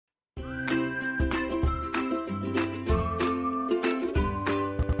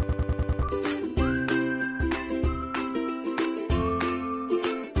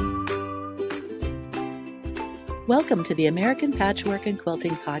Welcome to the American Patchwork and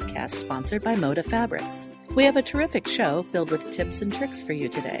Quilting Podcast, sponsored by Moda Fabrics. We have a terrific show filled with tips and tricks for you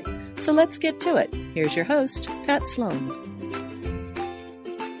today. So let's get to it. Here's your host, Pat Sloan.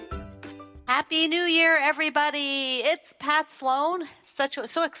 Happy New Year, everybody. It's Pat Sloan.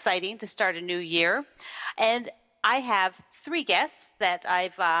 So exciting to start a new year. And I have three guests that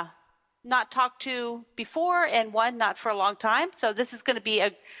I've not talked to before and one not for a long time. So this is going to be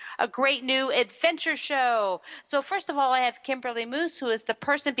a great new adventure show. So first of all, I have Kimberly Moose, who is the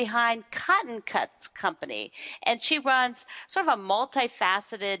person behind Cotton Cuts Company. And she runs sort of a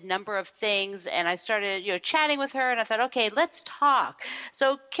multifaceted number of things. And I started, chatting with her, and I thought, okay, let's talk.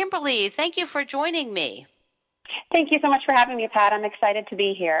 So Kimberly, thank you for joining me. Thank you so much for having me, Pat. I'm excited to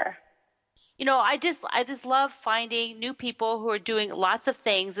be here. I just love finding new people who are doing lots of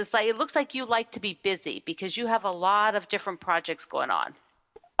things. It looks like you like to be busy because you have a lot of different projects going on.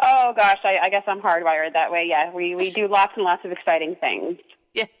 Oh gosh, I guess I'm hardwired that way. Yeah, we do lots and lots of exciting things.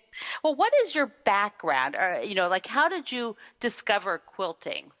 Yeah. Well, what is your background? Or, how did you discover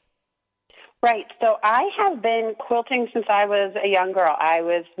quilting? Right. So I have been quilting since I was a young girl. I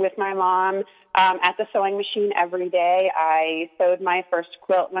was with my mom at the sewing machine every day. I sewed my first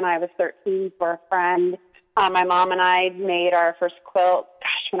quilt when I was 13 for a friend. My mom and I made our first quilt,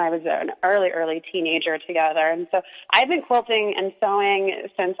 when I was an early teenager together. And so I've been quilting and sewing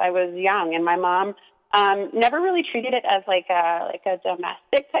since I was young. And my mom never really treated it as like a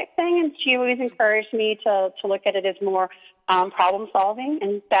domestic type thing. And she always encouraged me to look at it as more problem solving.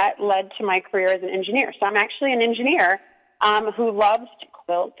 And that led to my career as an engineer. So I'm actually an engineer who loves to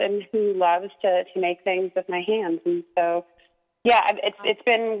quilt and who loves to make things with my hands. And so, yeah, it's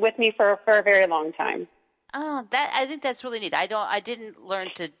been with me for a very long time. Oh, I think that's really neat. I didn't learn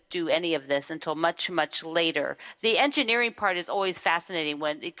to do any of this until much, much later. The engineering part is always fascinating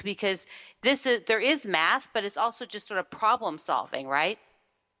because there is math, but it's also just sort of problem solving, right?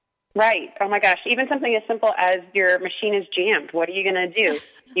 Right. Oh my gosh. Even something as simple as your machine is jammed. What are you going to do?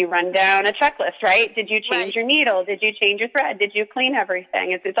 You run down a checklist, right? Did you change your needle? Did you change your thread? Did you clean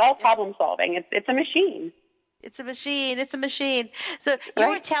everything? It's all problem solving. It's a machine. It's a machine. It's a machine. So you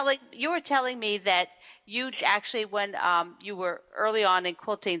were telling me that you actually, when you were early on in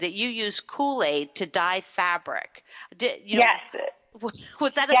quilting, that you used Kool-Aid to dye fabric. Yes.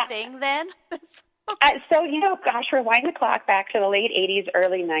 Was that a thing then? So, rewind the clock back to the late 80s,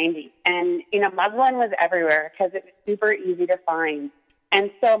 early 90s. And, muslin was everywhere because it was super easy to find. And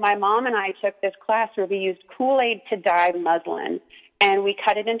so my mom and I took this class where we used Kool-Aid to dye muslin. And we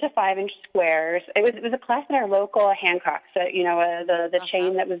cut it into 5-inch squares. It was a class at our local Hancock's, the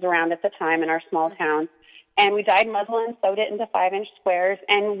chain that was around at the time in our small town. And we dyed muslin, sewed it into 5-inch squares,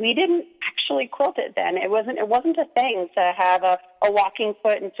 and we didn't actually quilt it then. It wasn't a thing to have a walking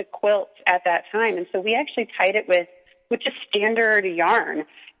foot and to quilt at that time. And so we actually tied it with just standard yarn.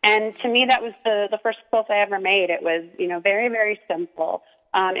 And to me, that was the first quilt I ever made. It was, very, very simple.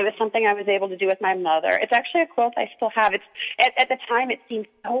 It was something I was able to do with my mother. It's actually a quilt I still have. It's at the time it seemed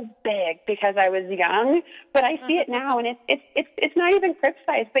so big because I was young, but I see it now and it's not even crib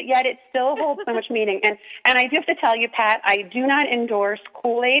size, but yet it still holds so much meaning. And I do have to tell you, Pat, I do not endorse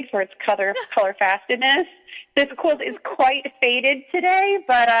Kool-Aid for its color fastedness. This quilt is quite faded today,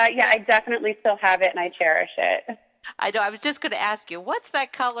 but I definitely still have it and I cherish it. I know. I was just going to ask you, what's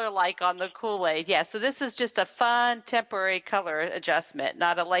that color like on the Kool-Aid? Yeah, so this is just a fun temporary color adjustment,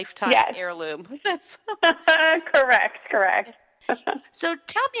 not a lifetime heirloom. Correct. So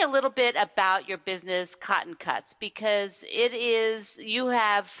tell me a little bit about your business, Cotton Cuts, because you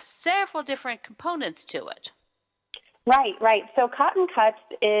have several different components to it. Right. So Cotton Cuts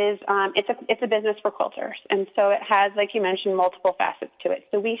is it's a business for quilters, and so it has, like you mentioned, multiple facets to it.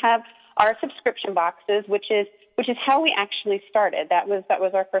 So we have our subscription boxes, which is how we actually started. That was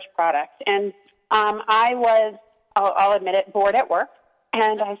our first product. And I was, I'll admit it, bored at work.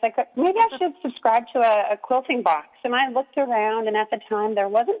 And I was like, maybe I should subscribe to a quilting box. And I looked around, and at the time, there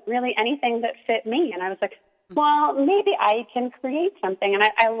wasn't really anything that fit me. And I was like, well, maybe I can create something. And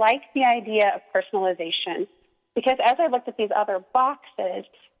I like the idea of personalization because as I looked at these other boxes,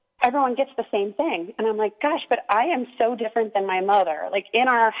 everyone gets the same thing. And I'm like, gosh, but I am so different than my mother. Like in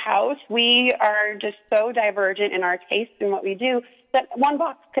our house, we are just so divergent in our taste and what we do that one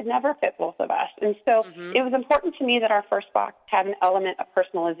box could never fit both of us. And so it was important to me that our first box had an element of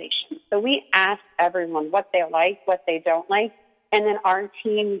personalization. So we asked everyone what they like, what they don't like, and then our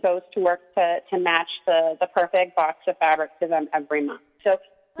team goes to work to match the perfect box of fabric to them every month. So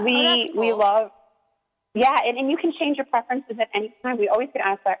we love... Yeah, and you can change your preferences at any time. We always get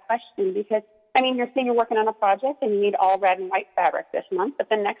asked that question because, you're working on a project and you need all red and white fabric this month, but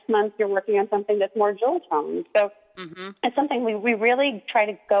then next month you're working on something that's more jewel toned. So it's something we really try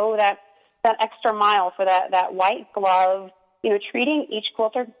to go that extra mile for that white glove, treating each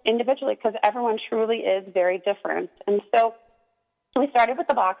quilter individually, because everyone truly is very different. And so we started with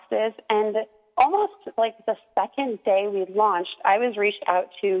the boxes, and almost like the second day we launched, I was reached out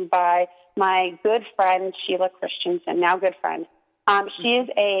to by my good friend, Sheila Christensen, now good friend. She is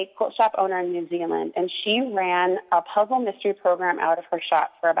a quilt shop owner in New Zealand, and she ran a puzzle mystery program out of her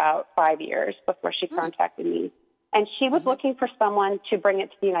shop for about 5 years before she contacted me. And she was looking for someone to bring it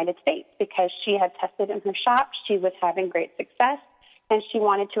to the United States because she had tested in her shop. She was having great success, and she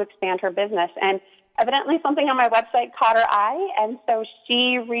wanted to expand her business. And evidently something on my website caught her eye, and so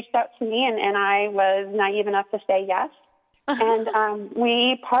she reached out to me, and I was naive enough to say yes. And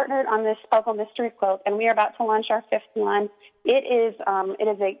we partnered on this puzzle mystery quilt, and we are about to launch our 5th one. It is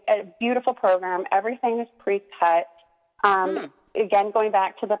a beautiful program. Everything is pre-cut. Again, going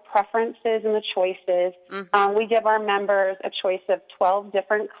back to the preferences and the choices, we give our members a choice of 12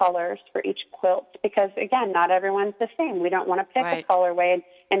 different colors for each quilt because, again, not everyone's the same. We don't want to pick a colorway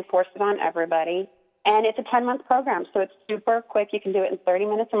and force it on everybody. And it's a 10-month program, so it's super quick. You can do it in 30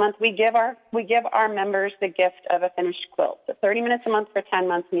 minutes a month. We give our members the gift of a finished quilt. So 30 minutes a month for 10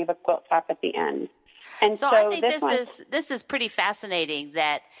 months, and you have a quilt top at the end. And so I think this is pretty fascinating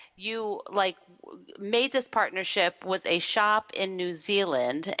that you made this partnership with a shop in New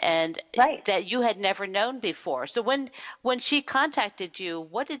Zealand and that you had never known before. So when she contacted you,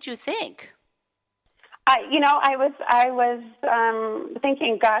 what did you think? I was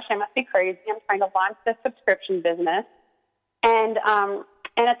thinking, gosh, I must be crazy. I'm trying to launch this subscription business. And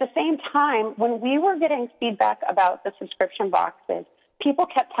at the same time, when we were getting feedback about the subscription boxes, people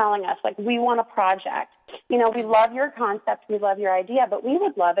kept telling us, we want a project. We love your concept, we love your idea, but we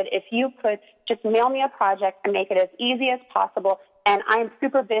would love it if you could just mail me a project and make it as easy as possible. And I'm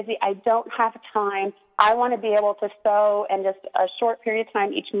super busy. I don't have time. I want to be able to sew in just a short period of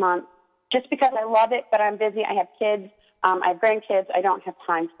time each month. Just because I love it, but I'm busy, I have kids, I have grandkids, I don't have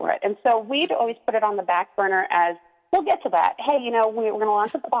time for it. And so we'd always put it on the back burner as, we'll get to that. Hey, we're going to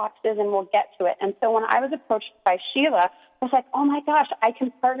launch the boxes and we'll get to it. And so when I was approached by Sheila, I was like, oh my gosh, I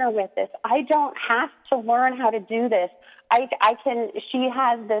can partner with this. I don't have to learn how to do this. She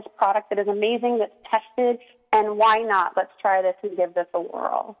has this product that is amazing, that's tested, and why not? Let's try this and give this a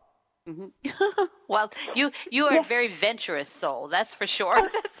whirl. Well, you are a very venturous soul, that's for sure.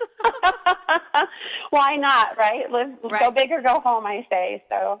 Why not, right? Go big or go home, I say.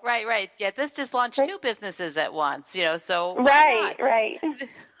 So right. Yeah, this just launched 2 businesses at once, so right.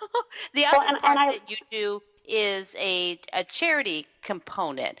 The other part that you do is a charity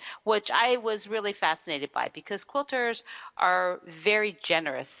component, which I was really fascinated by because quilters are very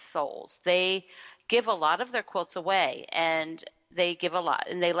generous souls. They give a lot of their quilts away, and they give a lot,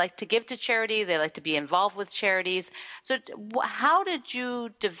 and they like to give to charity. They like to be involved with charities. So how did you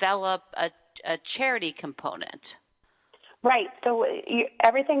develop a charity component? Right. So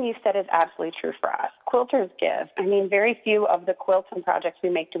everything you said is absolutely true for us. Quilters give. I mean, very few of the quilts and projects we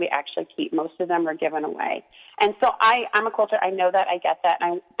make do we actually keep. Most of them are given away. And so I'm a quilter. I know that. I get that.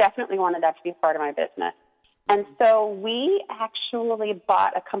 And I definitely wanted that to be part of my business. And so we actually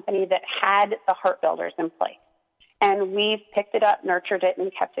bought a company that had the Heart Builders in place. And we've picked it up, nurtured it,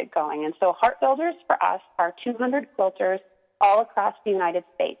 and kept it going. And so Heart Builders for us are 200 quilters all across the United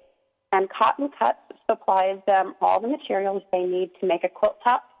States. And Cotton Cuts supplies them all the materials they need to make a quilt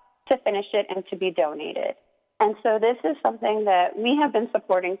top, to finish it, and to be donated. And so this is something that we have been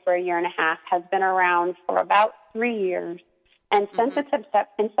supporting for a year and a half, has been around for about 3 years, and since its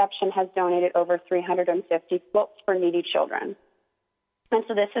inception has donated over 350 quilts for needy children. And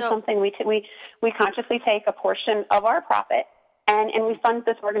so this is something we consciously take a portion of our profit, and we fund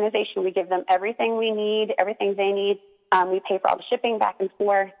this organization. We give them everything we need, everything they need. We pay for all the shipping back and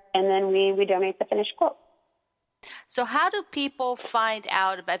forth, and then we donate the finished quilt. So how do people find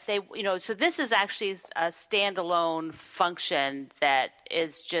out if they, so this is actually a standalone function that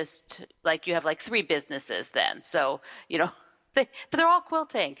is just like you have 3 businesses then. So, but they're all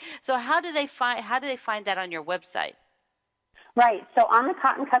quilting. So how do they find that on your website? Right. So on the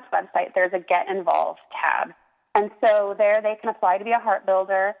Cotton Cuts website, there's a Get Involved tab. And so there they can apply to be a heart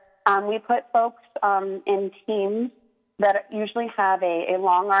builder. We put folks in teams that usually have a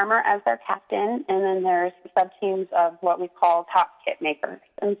long armor as their captain, and then there's sub-teams of what we call top kit makers.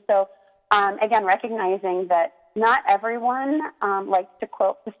 And so, again, recognizing that not everyone likes to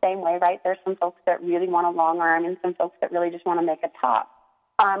quilt the same way, right? There's some folks that really want a long arm and some folks that really just want to make a top.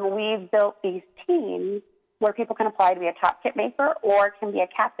 We've built these teams where people can apply to be a top kit maker or can be a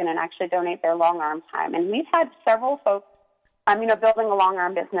captain and actually donate their long arm time. And we've had several folks, building a long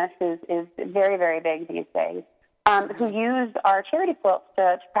arm business is very, very big these days. who use our charity quilts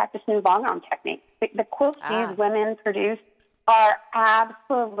to practice new long arm techniques. The quilts these women produce are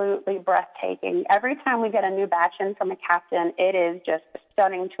absolutely breathtaking. Every time we get a new batch in from a captain, it is just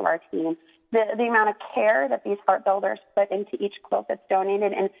stunning to our team. The amount of care that these heart builders put into each quilt that's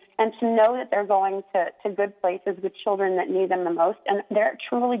donated, and to know that they're going to good places with children that need them the most, and they're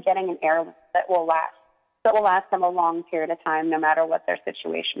truly getting an heirloom that will last them a long period of time, no matter what their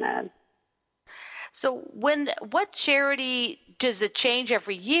situation is. So what charity, does it change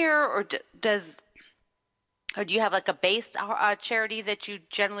every year, or do you have like a base charity that you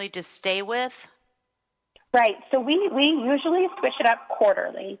generally just stay with? Right. So we usually switch it up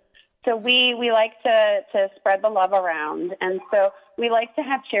quarterly. So we like to spread the love around. And so we like to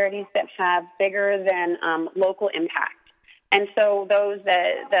have charities that have bigger than local impact. And so those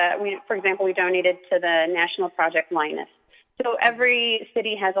that we, for example, we donated to the National Project Linus. So every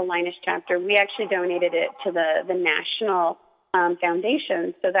city has a Linus chapter. We actually donated it to the national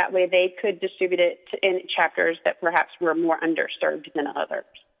foundation, so that way they could distribute it in chapters that perhaps were more underserved than others.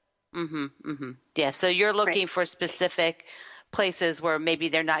 Mm-hmm, mm-hmm. Yeah, so you're looking for specific places where maybe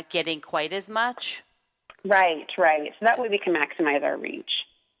they're not getting quite as much? Right. So that way we can maximize our reach.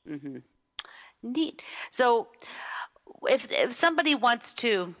 Mm-hmm. Neat. So if somebody wants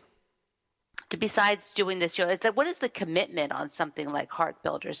to besides doing this show, what is the commitment on something like Heart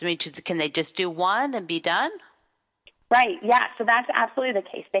Builders? I mean, can they just do one and be done? Right, yeah, so that's absolutely the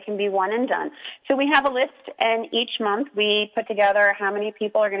case. They can be one and done. So we have a list, and each month we put together how many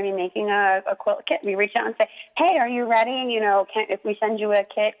people are going to be making a quilt kit. We reach out and say, hey, are you ready? If we send you a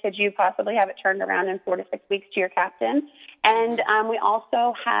kit, could you possibly have it turned around in 4 to 6 weeks to your captain? And we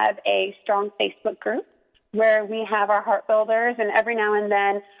also have a strong Facebook group where we have our Heart Builders, and every now and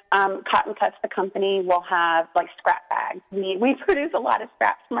then Cotton Cuts, the company, will have like scrap bags. We produce a lot of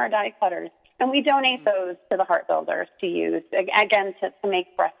scraps from our die cutters. And we donate those to the Heart Builders to use, again, to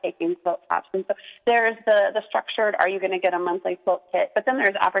make breathtaking quilt tops. And so there's the structured, are you going to get a monthly quilt kit? But then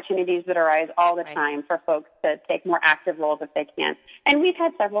there's opportunities that arise all the time for folks to take more active roles if they can. And we've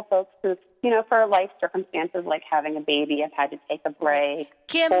had several folks who, for life circumstances like having a baby, have had to take a break.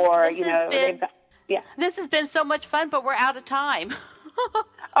 Kim, this has been so much fun, but we're out of time.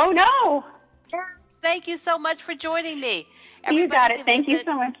 Oh, no. Thank you so much for joining me. You got it. Thank you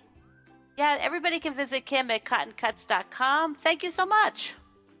so much. Yeah, everybody can visit Kim at cottoncuts.com. Thank you so much.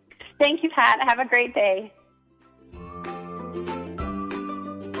 Thank you, Pat. Have a great day.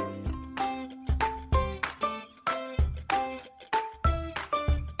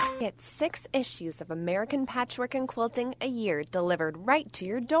 Get 6 issues of American Patchwork and Quilting a year delivered right to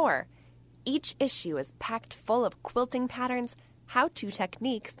your door. Each issue is packed full of quilting patterns, how-to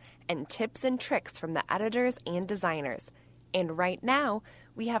techniques, and tips and tricks from the editors and designers. And right now,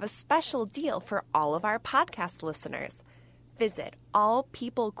 we have a special deal for all of our podcast listeners. Visit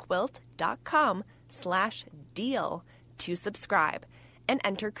allpeoplequilt.com/deal to subscribe and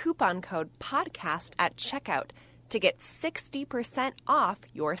enter coupon code podcast at checkout to get 60% off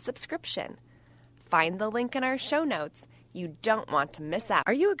your subscription. Find the link in our show notes. You don't want to miss out.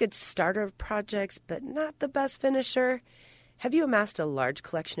 Are you a good starter of projects but not the best finisher? Have you amassed a large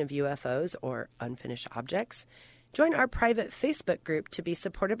collection of UFOs or unfinished objects? Join our private Facebook group to be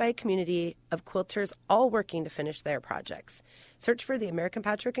supported by a community of quilters all working to finish their projects. Search for the American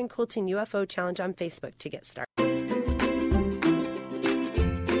Patchwork and Quilting UFO Challenge on Facebook to get started.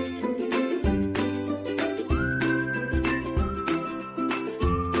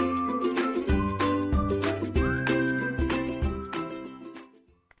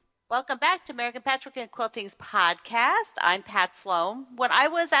 Welcome back to American Patchwork and Quilting's podcast. I'm Pat Sloan. When I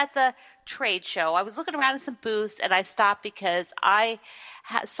was at the trade show, I was looking around at some booths, and I stopped because I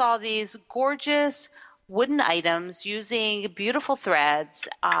saw these gorgeous wooden items using beautiful threads,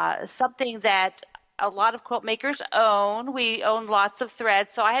 something that a lot of quilt makers own. We own lots of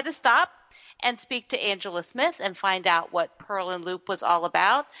threads, so I had to stop and speak to Angela Smith and find out what Purl and Loop was all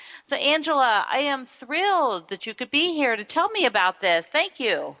about. So, Angela, I am thrilled that you could be here to tell me about this. Thank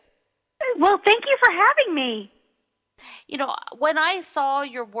you. Well, thank you for having me. When I saw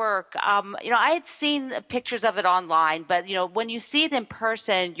your work, I had seen pictures of it online, but, when you see it in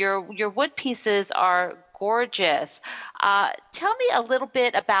person, your wood pieces are gorgeous. Tell me a little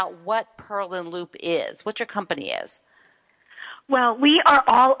bit about what Purl and Loop is, what your company is. Well, we are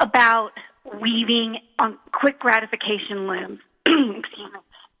all about weaving on quick gratification looms. Excuse me.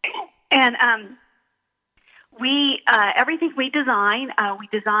 And everything we design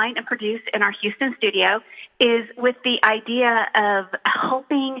and produce in our Houston studio is with the idea of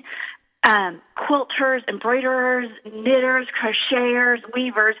helping quilters, embroiderers, knitters, crocheters,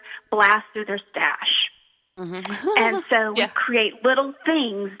 weavers blast through their stash. And so we create little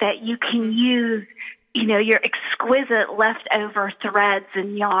things that you can use, your exquisite leftover threads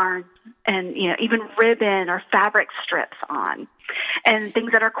and yarn and, even ribbon or fabric strips on, and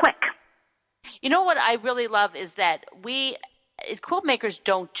things that are quick. You know what I really love is that quilt makers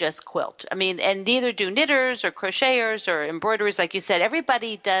don't just quilt. I mean, and neither do knitters or crocheters or embroiderers. Like you said,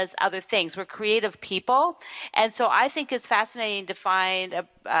 everybody does other things. We're creative people. And so I think it's fascinating to find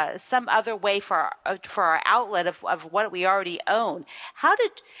some other way for our outlet of what we already own. How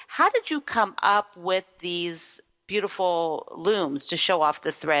did you come up with these beautiful looms to show off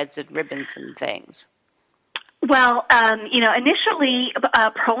the threads and ribbons and things? Well, initially,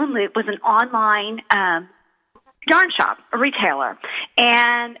 Pearl and Loop was an online yarn shop, a retailer,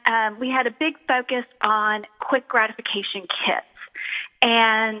 and we had a big focus on quick gratification kits.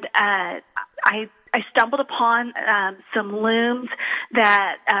 And I stumbled upon some looms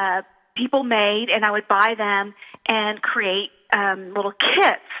that people made, and I would buy them and create little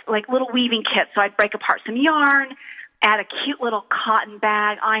kits, like little weaving kits. So I'd break apart some yarn, add a cute little cotton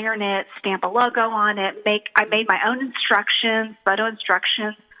bag, iron it, stamp a logo on it. I made my own instructions, photo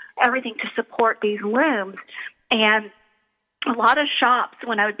instructions, everything to support these looms. And a lot of shops,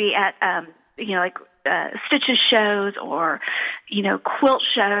 when I would be at, stitches shows or, quilt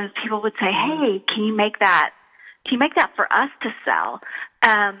shows, people would say, "Hey, can you make that? Can you make that for us to sell?"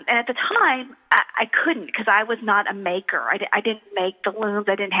 And at the time, I couldn't because I was not a maker. I didn't make the looms.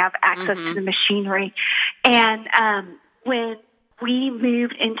 I didn't have access to the machinery. And when we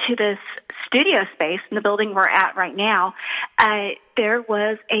moved into this studio space in the building we're at right now, there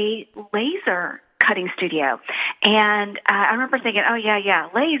was a laser cutting studio. And I remember thinking, oh, yeah,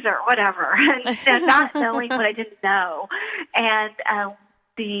 laser, whatever, and not knowing what I didn't know. And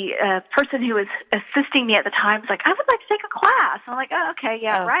the person who was assisting me at the time was like, "I would like to take a class." And I'm like, "Oh, okay,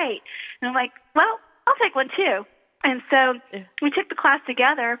 yeah, right." And I'm like, "Well, I'll take one too." And so we took the class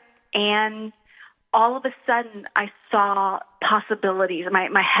together, and all of a sudden I saw possibilities.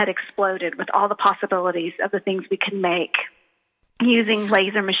 My head exploded with all the possibilities of the things we could make using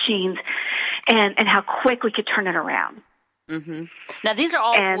laser machines and how quick we could turn it around. Mm-hmm. Now, these are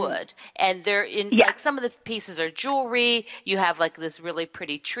all wood, and they're in, like, some of the pieces are jewelry. You have, like, this really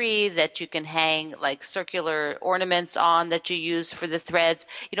pretty tree that you can hang, like, circular ornaments on that you use for the threads.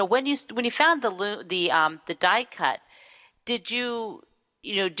 When you found the die cut, did you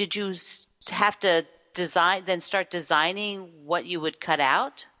have to start designing what you would cut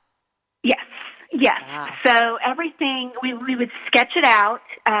out? Yes. Wow. So everything, we would sketch it out.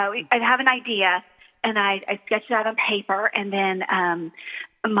 I'd have an idea, and I'd sketch it out on paper, and then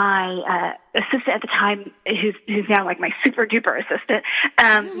my assistant at the time, who's now like my super duper assistant,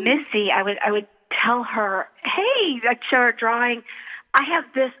 Missy, I would tell her, "Hey," I'd show her a drawing, "I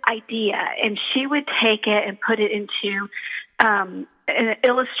have this idea," and she would take it and put it into an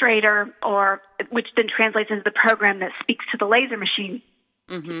Illustrator, which then translates into the program that speaks to the laser machine.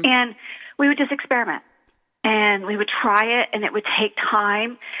 Mm-hmm. And we would just experiment, and we would try it, and it would take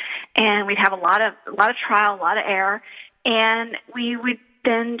time, and we'd have a lot of trial, a lot of error, and we would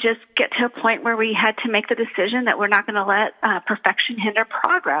then just get to a point where we had to make the decision that we're not going to let perfection hinder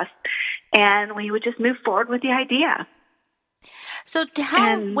progress, and we would just move forward with the idea. So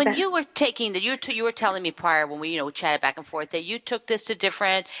when you were taking you were telling me prior when we chatted back and forth that you took this to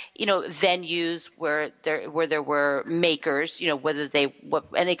different venues where there were makers, whether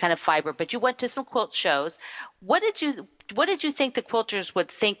any kind of fiber, but you went to some quilt shows. What did you think the quilters would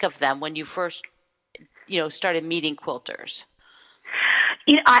think of them when you first started meeting quilters?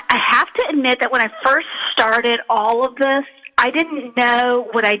 I have to admit that when I first started all of this, I didn't know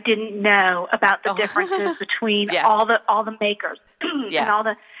what I didn't know about the differences between all the makers and all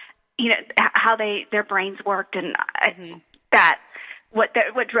the how their brains worked and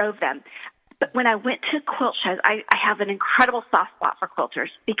what drove them. But when I went to quilt shows, I have an incredible soft spot for quilters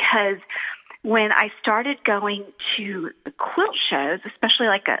because when I started going to the quilt shows, especially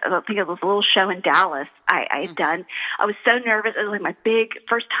I think it was a little show in Dallas I had done, I was so nervous. It was like my big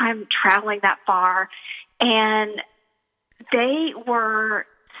first time traveling that far, and they were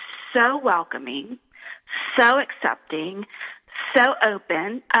so welcoming, so accepting, so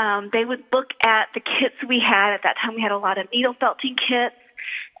open. They would look at the kits we had. At that time, we had a lot of needle felting kits,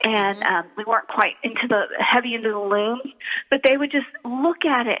 and we weren't quite heavy into the looms, but they would just look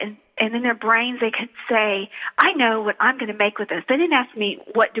at it, and in their brains they could say, "I know what I'm going to make with this." They didn't ask me,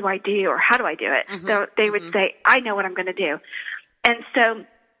 "What do I do?" or "How do I do it?" So they would say, "I know what I'm going to do." And so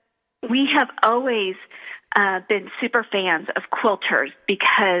we have always been super fans of quilters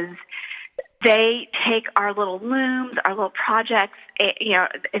because they take our little looms, our little projects,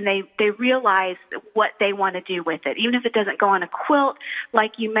 and they realize what they want to do with it. Even if it doesn't go on a quilt,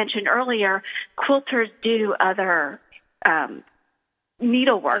 like you mentioned earlier, quilters do other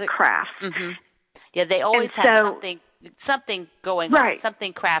needlework crafts. Mm-hmm. Yeah, they always have something going on,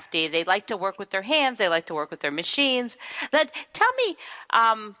 something crafty. They like to work with their hands. They like to work with their machines. Tell me,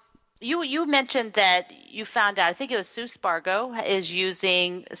 you mentioned that you found out, I think it was Sue Spargo is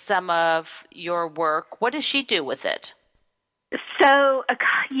using some of your work. What does she do with it? So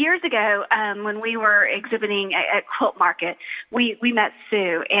years ago, when we were exhibiting at Quilt Market, we met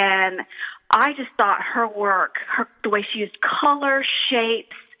Sue, and I just thought her work, the way she used color,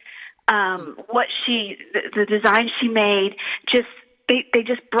 shapes, the design she made, they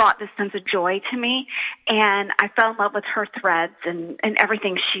just brought this sense of joy to me, and I fell in love with her threads and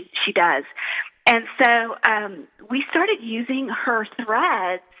everything she does. And so we started using her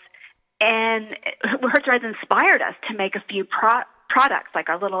threads, and her threads inspired us to make a few products, like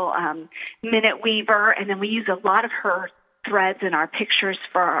our little minute weaver, and then we use a lot of her threads in our pictures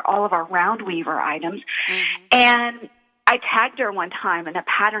for all of our round weaver items. Mm-hmm. And I tagged her one time in a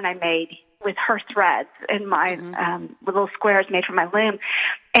pattern I made with her threads and my little squares made from my loom,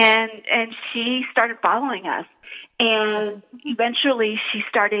 and she started following us. And eventually she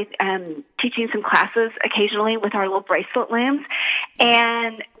started teaching some classes occasionally with our little bracelet looms.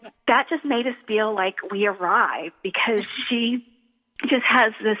 And that just made us feel like we arrived, because she just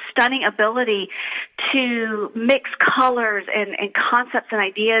has this stunning ability to mix colors and concepts and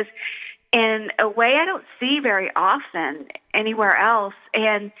ideas in a way I don't see very often anywhere else.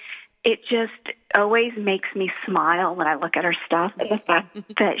 And it just always makes me smile when I look at her stuff, and the fact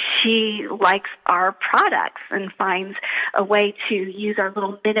that she likes our products and finds a way to use our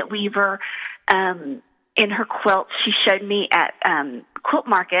little minute weaver in her quilt. She showed me at Quilt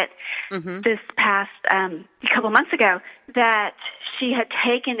Market this past couple of months ago that she had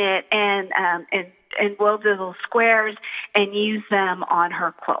taken it and wove the little squares and used them on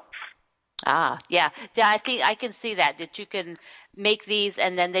her quilts. Ah, yeah. I think I can see that you can make these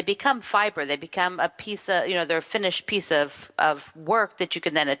and then they become fiber. They become a piece of, they're a finished piece of work that you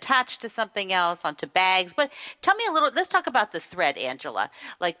can then attach to something else, onto bags. But tell me let's talk about the thread, Angela.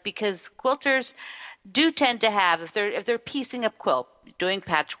 Because quilters do tend to have, if they're piecing up quilt, doing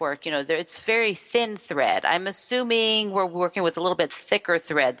patchwork, it's very thin thread. I'm assuming we're working with a little bit thicker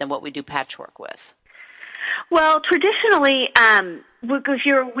thread than what we do patchwork with. Well, traditionally, if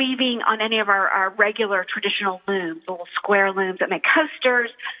you're weaving on any of our regular traditional looms, little square looms that make coasters,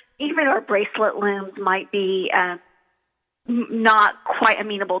 even our bracelet looms might be not quite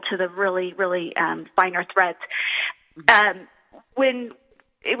amenable to the really, really finer threads. When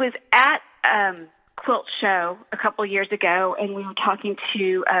it was at Quilt Show a couple years ago, and we were talking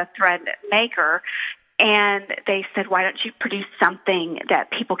to a thread maker, and they said, why don't you produce something that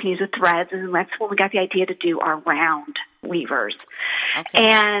people can use with threads? And that's when we got the idea to do our round weavers. Okay.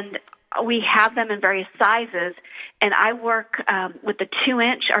 And we have them in various sizes. And I work with the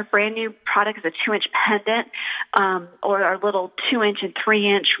 2-inch. Our brand new product is a 2-inch pendant, or our little 2-inch and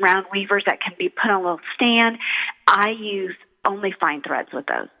 3-inch round weavers that can be put on a little stand. I use only fine threads with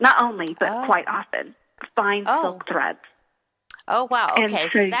those. Not only, but quite often. Fine silk threads. Oh, wow. Okay.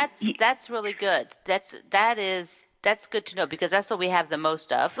 So that's really good. That's good to know, because that's what we have the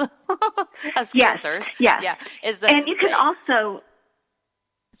most of as quilters. Yes. Yeah. And you can also.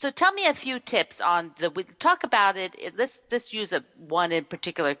 So tell me a few tips on we talk about it. Let's use one in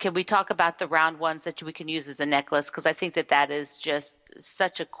particular. Can we talk about the round ones that we can use as a necklace? Because I think that is just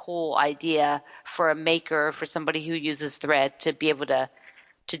such a cool idea for a maker, for somebody who uses thread, to be able to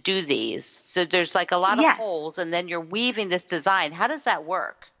do these. So there's a lot of holes, and then you're weaving this design. How does that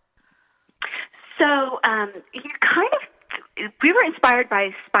work? So we were inspired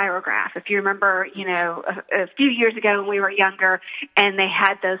by Spirograph. If you remember, a few years ago when we were younger, and they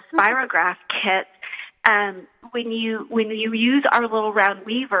had those Spirograph kits. When you use our little round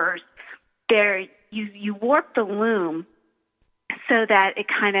weavers, you warp the loom so that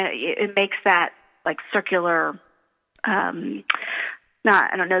it makes that circular.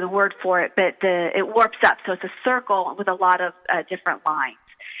 I don't know the word for it, but it warps up. So it's a circle with a lot of different lines.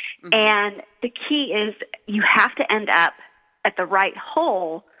 Mm-hmm. And the key is you have to end up at the right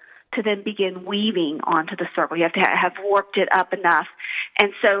hole to then begin weaving onto the circle. You have to have warped it up enough.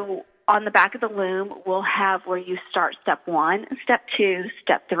 And so on the back of the loom, we'll have where you start step 1, step 2,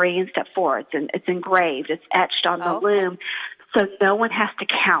 step 3, and step 4. It's engraved. It's etched on the loom. So no one has to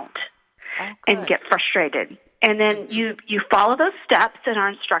count and get frustrated. And then you follow those steps, and our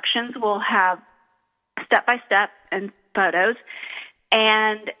instructions will have step-by-step and photos.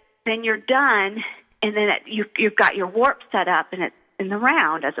 And then you're done, and then you've got your warp set up, and it's in the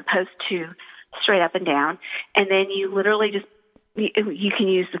round as opposed to straight up and down. And then you literally just, you can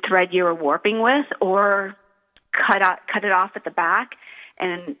use the thread you were warping with, or cut it off at the back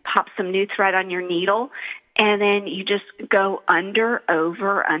and pop some new thread on your needle, and then you just go under,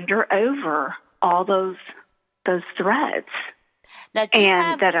 over all those threads. Now, you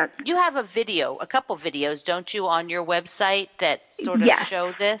have a couple videos, don't you, on your website that sort of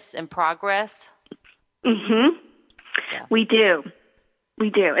show this in progress? Mm-hmm. Yeah. We do.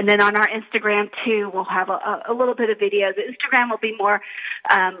 And then on our Instagram, too, we'll have a little bit of videos. Instagram will be more,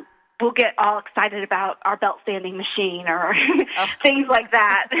 we'll get all excited about our belt standing machine or things like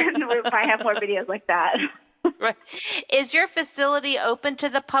that. And we might have more videos like that. Right. Is your facility open to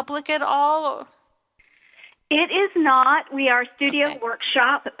the public at all? It is not. We are a studio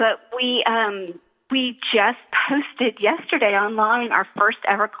workshop, but we just posted yesterday online our first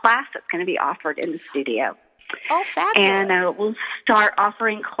ever class that's going to be offered in the studio. Oh, fabulous. And we'll start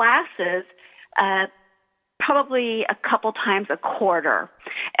offering classes probably a couple times a quarter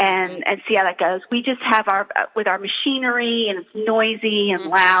and see how that goes. We just have with our machinery, and it's noisy and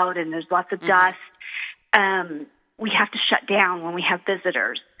loud, and there's lots of dust. We have to shut down when we have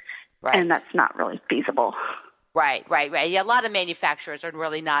visitors. Right. And that's not really feasible. Right. Yeah, a lot of manufacturers are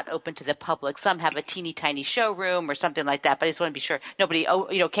really not open to the public. Some have a teeny tiny showroom or something like that, but I just want to be sure nobody,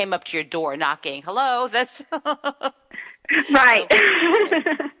 came up to your door knocking. Hello, that's right.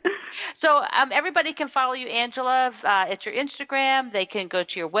 So everybody can follow you, Angela, at your Instagram. They can go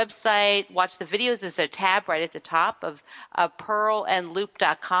to your website, watch the videos. There's a tab right at the top of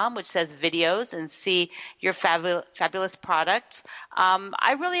pearlandloop.com, which says videos, and see your fabulous products.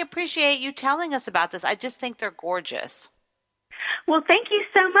 I really appreciate you telling us about this. I just think they're gorgeous. Well, thank you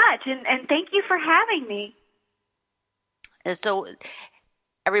so much, and thank you for having me. And so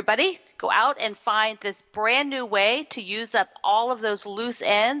everybody, go out and find this brand new way to use up all of those loose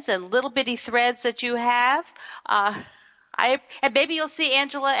ends and little bitty threads that you have. And maybe you'll see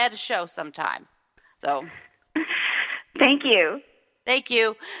Angela at a show sometime. So, thank you. Thank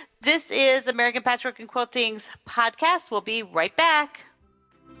you. This is American Patchwork and Quilting's podcast. We'll be right back.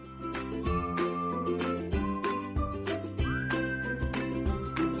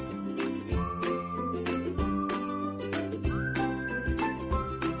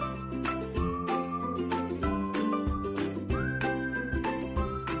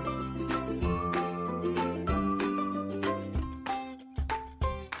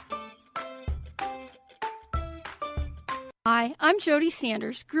 Hi, I'm Jody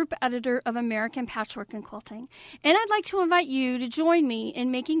Sanders, Group Editor of American Patchwork and Quilting, and I'd like to invite you to join me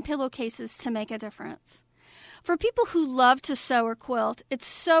in making pillowcases to make a difference. For people who love to sew or quilt, it's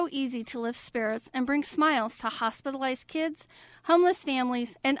so easy to lift spirits and bring smiles to hospitalized kids, homeless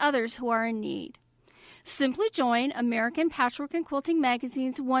families, and others who are in need. Simply join American Patchwork and Quilting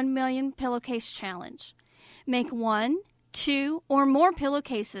Magazine's 1 Million Pillowcase Challenge. Make 1, 2, or more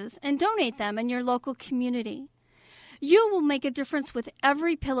pillowcases and donate them in your local community. You will make a difference with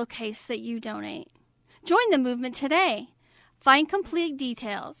every pillowcase that you donate. Join the movement today. Find complete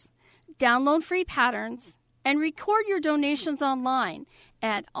details, download free patterns, and record your donations online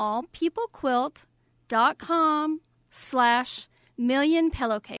at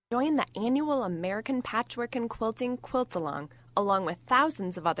allpeoplequilt.com/millionpillowcase. Join the annual American Patchwork and Quilting Quilt-Along, along with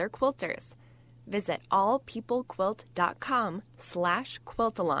thousands of other quilters. Visit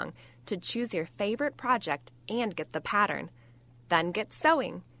allpeoplequilt.com/quiltalong to choose your favorite project and get the pattern. Then get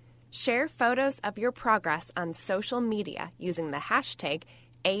sewing. Share photos of your progress on social media using the hashtag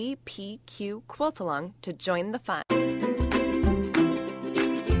APQQuiltalong to join the fun.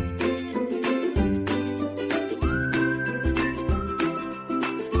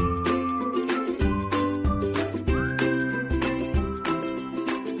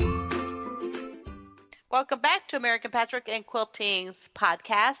 Welcome back to American Patchwork and Quilting's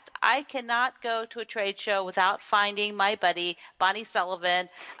podcast. I cannot go to a trade show without finding my buddy, Bonnie Sullivan,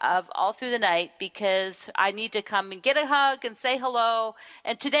 of All Through the Night, because I need to come and get a hug and say hello.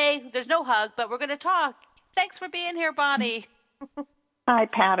 And today, there's no hug, but we're going to talk. Thanks for being here, Bonnie. Hi,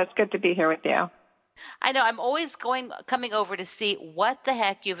 Pat. It's good to be here with you. I know. I'm always coming over to see what the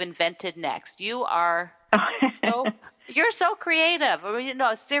heck you've invented next. You are you're so creative. I mean,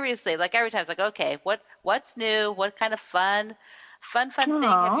 no, seriously. Like every time, it's like, okay, what's new? What kind of fun thing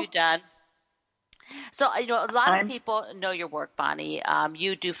have you done? So, a lot of people know your work, Bonnie.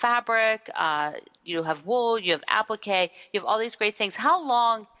 You do fabric. You have wool. You have applique. You have all these great things. How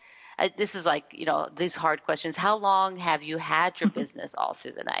long? This is like, these hard questions. How long have you had your business All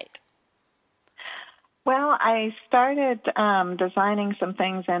Through the Night? Well, I started designing some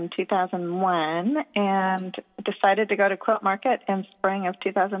things in 2001 and decided to go to Quilt Market in spring of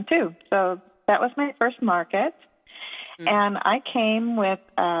 2002. So that was my first market. And I came with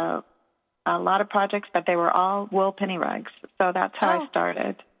a lot of projects, but they were all wool penny rugs. So that's how I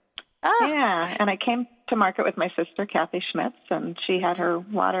started. Oh. Yeah, and I came to market with my sister, Kathy Schmitz, and she had her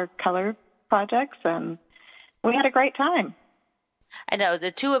watercolor projects, and we had a great time. I know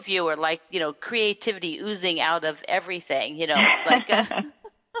the two of you are like, creativity oozing out of everything. It's like,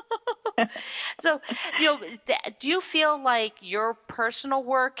 so, do you feel like your personal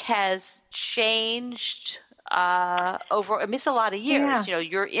work has changed over? I mean, it's a lot of years. Yeah.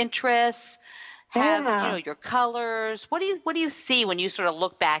 Your interests have, your colors. What do you see when you sort of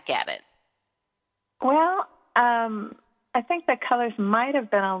look back at it? Well, I think the colors might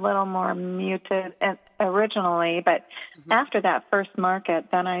have been a little more muted originally, but after that first market,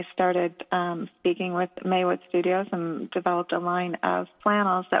 then I started speaking with Maywood Studios and developed a line of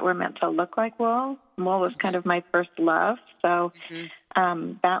flannels that were meant to look like wool. Wool was kind of my first love, so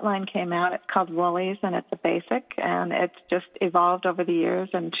that line came out. It's called Woolies, and it's a basic, and it's just evolved over the years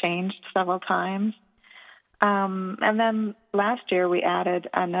and changed several times. And then last year we added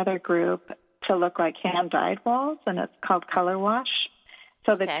another group to look like hand-dyed wools, and it's called Color Wash.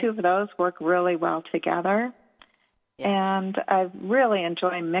 So the two of those work really well together. Yeah. And I really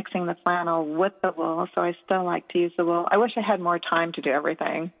enjoy mixing the flannel with the wool, so I still like to use the wool. I wish I had more time to do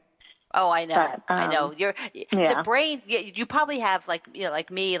everything. Oh, I know. But, I know. The brain, you probably have, like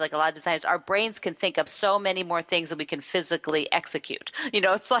me, like a lot of designers, our brains can think of so many more things that we can physically execute.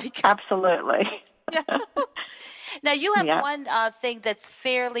 It's like. Absolutely. Yeah. Now, you have one thing that's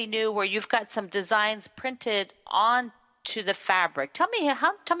fairly new where you've got some designs printed onto the fabric. Tell me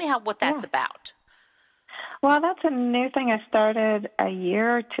what that's about. Well, that's a new thing I started a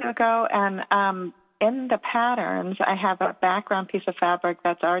year or two ago, and in the patterns, I have a background piece of fabric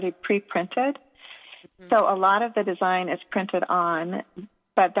that's already pre-printed. So a lot of the design is printed on,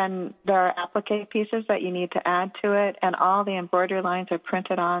 but then there are applique pieces that you need to add to it, and all the embroidery lines are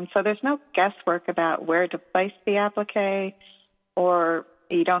printed on. So there's no guesswork about where to place the applique, or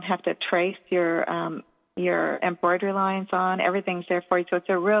you don't have to trace your embroidery lines on. Everything's there for you. So it's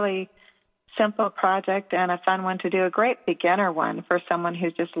a really simple project and a fun one to do, a great beginner one for someone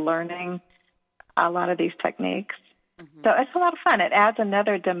who's just learning a lot of these techniques. So it's a lot of fun. It adds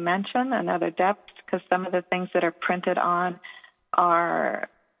another dimension, another depth, because some of the things that are printed on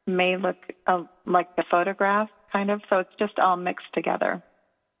may look like the photograph, kind of. So it's just all mixed together.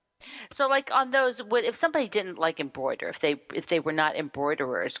 So, like on those, if somebody didn't like embroider, if they were not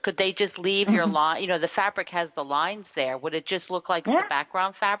embroiderers, could they just leave your line? The fabric has the lines there. Would it just look like the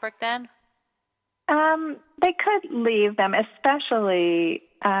background fabric then? They could leave them, especially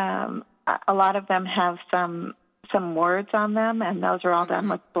a lot of them have some words on them, and those are all done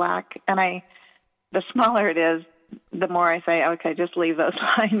with black. And the smaller it is, the more I say, okay, just leave those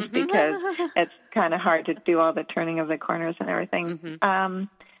lines because it's kind of hard to do all the turning of the corners and everything.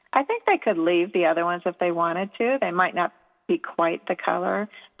 I think they could leave the other ones if they wanted to. They might not be quite the color.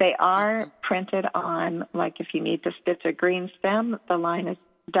 They are printed on, like if you need to stitch a green stem, the line is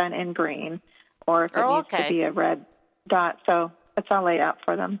done in green, or if it needs to be a red dot. So it's all laid out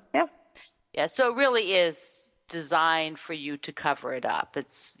for them. Yeah. Yeah, so it really is designed for you to cover it up.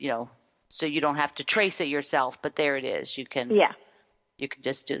 It's, so you don't have to trace it yourself, but there it is. You can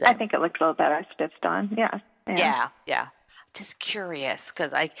just do that. I think it looks a little better stitched on. Yeah. Just curious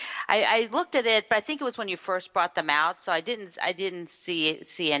because I looked at it, but I think it was when you first brought them out, so I didn't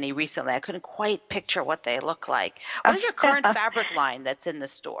see any recently. I couldn't quite picture what they look like. What is your current fabric line that's in the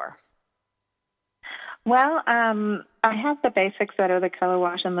store? Well, I have the basics that are the Color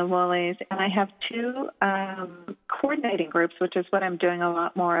Wash and the Woolies, and I have two coordinating groups, which is what I'm doing a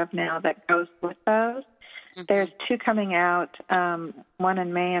lot more of now that goes with those. There's two coming out, one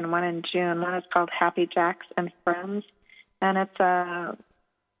in May and one in June. One is called Happy Jacks and Friends, and it's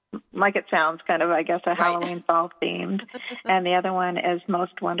like it sounds, kind of, I guess, a Halloween fall themed. And the other one is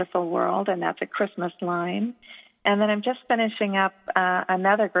Most Wonderful World, and that's a Christmas line. And then I'm just finishing up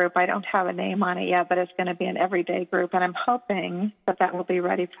another group. I don't have a name on it yet, but it's going to be an everyday group, and I'm hoping that will be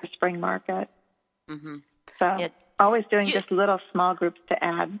ready for spring market. So always doing just little small groups to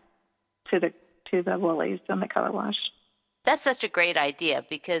add to the Woolies and the Color Wash. That's such a great idea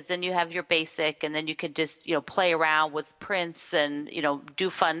because then you have your basic, and then you can just play around with prints and do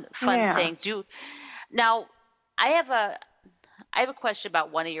fun things. Now I have a question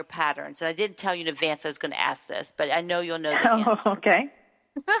about one of your patterns, and I didn't tell you in advance I was going to ask this, but I know you'll know the answer. Okay.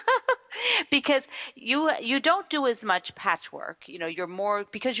 Because you don't do as much patchwork. You're more,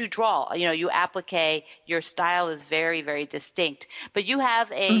 because you draw, you applique, your style is very, very distinct. But you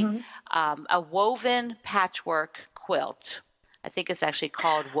have a woven patchwork quilt. I think it's actually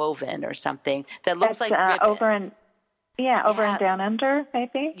called Woven or something that looks like ribbons. Over in Down Under,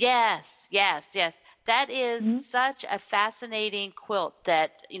 maybe? Yes. That is such a fascinating quilt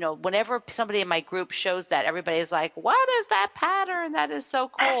that, whenever somebody in my group shows that, everybody is like, what is that pattern? That is so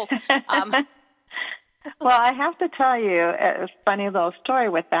cool. Well, I have to tell you, a funny little story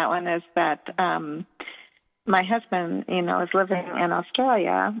with that one is that my husband, is living in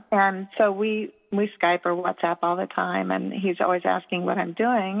Australia, and so we Skype or WhatsApp all the time, and he's always asking what I'm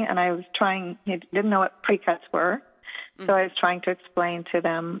doing, and he didn't know what pre-cuts were. So I was trying to explain to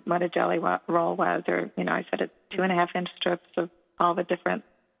them what a jelly roll was, or, I said it's 2.5-inch strips of all the different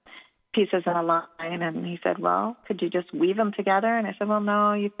pieces in a line. And he said, well, could you just weave them together? And I said, well,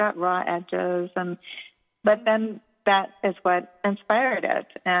 no, you've got raw edges. But then that is what inspired it.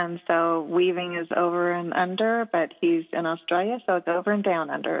 And so weaving is over and under, but he's in Australia, so it's over and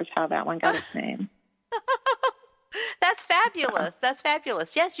down under is how that one got its name. That's fabulous. That's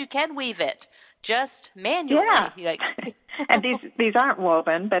fabulous. Yes, you can weave it. Just manually. Yeah. And these aren't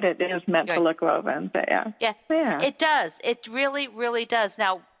woven, but it is meant to look woven. But yeah. It does. It really, really does.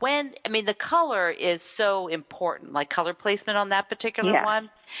 Now, the color is so important, like color placement on that particular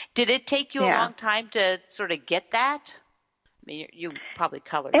one. Did it take you a long time to sort of get that? I mean, you probably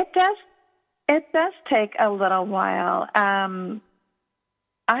colored. It does. It does take a little while.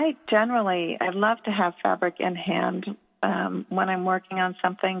 I'd love to have fabric in hand when I'm working on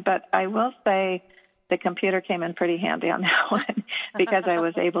something, but I will say the computer came in pretty handy on that one because I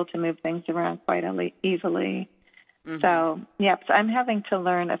was able to move things around quite easily. So, so I'm having to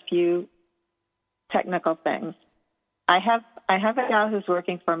learn a few technical things. I have a gal who's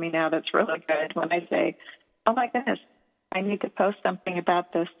working for me now that's really good when I say, oh my goodness, I need to post something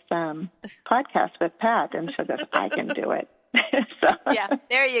about this podcast with Pat, and she goes, I can do it. So, yeah,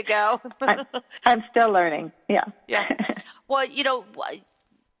 there you go. I'm still learning. Yeah. Well,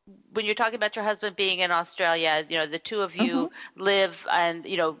 when you're talking about your husband being in Australia, the two of you live and,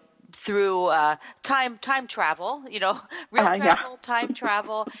 through time travel, travel, time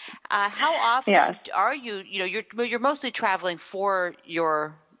travel. How often are you, you're mostly traveling for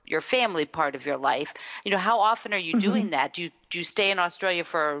your family part of your life. How often are you doing that? Do you stay in Australia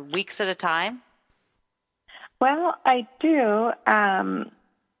for weeks at a time? Well, I do. I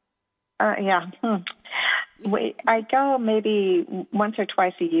go maybe once or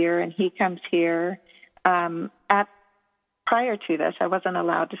twice a year, and he comes here. Prior to this, I wasn't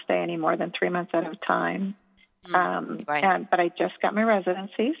allowed to stay any more than 3 months at a time. But I just got my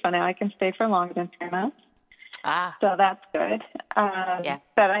residency, so now I can stay for longer than 3 months. So that's good.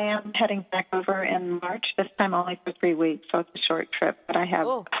 But I am heading back over in March, this time only for 3 weeks, so it's a short trip. But I have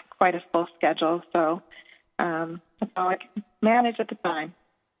quite a full schedule, so that's all I can manage at the time.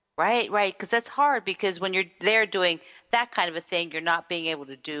 Right, because that's hard, because when you're there doing that kind of a thing, you're not being able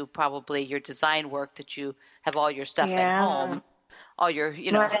to do probably your design work that you have all your stuff at home, all your,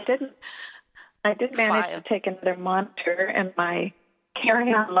 No, I did manage to take another monitor and my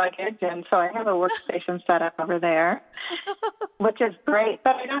carry-on luggage, and so I have a workstation set up over there, which is great,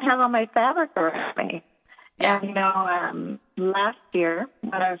 but I don't have all my fabric around me. And, last year,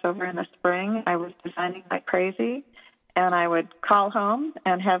 when I was over in the spring, I was designing like crazy, and I would call home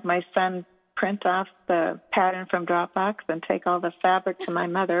and have my son print off the pattern from Dropbox and take all the fabric to my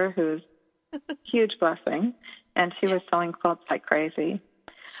mother, who's a huge blessing, and she was sewing quilts like crazy.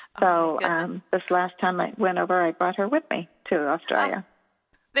 So this last time I went over, I brought her with me to Australia.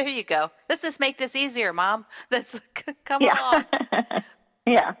 There you go. Let's just make this easier, Mom. Let's come along.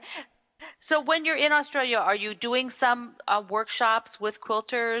 Yeah. So when you're in Australia, are you doing some workshops with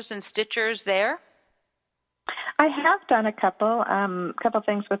quilters and stitchers there? I have done a couple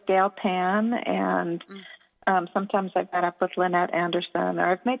things with Gail Pan, and sometimes I've met up with Lynette Anderson,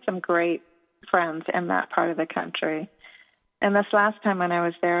 or I've made some great friends in that part of the country. And this last time when I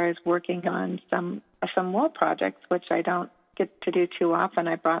was there, I was working on some wool projects, which I don't get to do too often.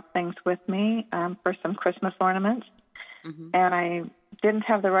 I brought things with me for some Christmas ornaments, and I didn't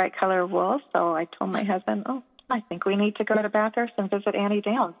have the right color of wool, so I told my husband, I think we need to go to Bathurst and visit Annie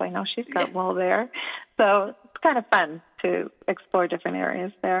Downs. I know she's got wool there. So it's kind of fun to explore different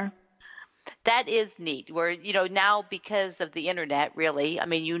areas there. That is neat. Where, now because of the internet, really, I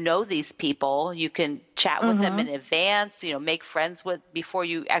mean, these people, you can chat with them in advance, make friends before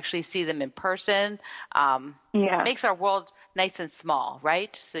you actually see them in person. It makes our world nice and small,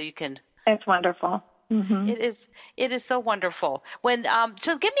 right? So you can. It's wonderful. Mm-hmm. It is so wonderful. When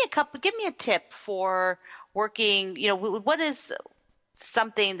so give me a tip for working. What is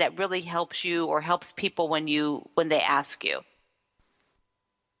something that really helps you or helps people when they ask you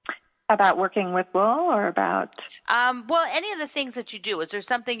about working with wool, or about well, any of the things that you do. Is there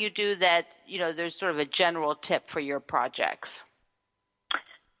something you do that there's sort of a general tip for your projects?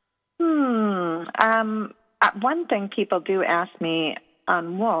 One thing people do ask me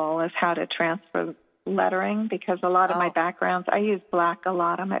on wool is how to transfer lettering, because a lot of my backgrounds, I use black a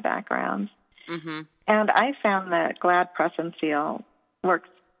lot on my backgrounds. Mm-hmm. And I found that Glad Press and Seal works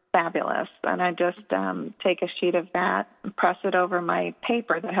fabulous. And I just take a sheet of that and press it over my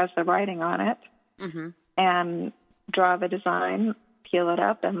paper that has the writing on it, mm-hmm. and draw the design, peel it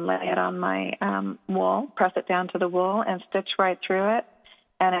up, and lay it on my wool, press it down to the wool, and stitch right through it.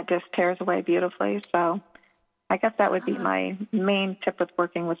 And it just tears away beautifully. So I guess that would be my main tip with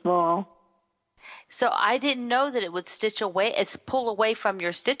working with wool. So I didn't know that it would stitch away. It's pull away from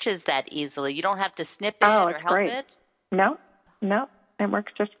your stitches that easily. You don't have to snip it or help great. it? No, it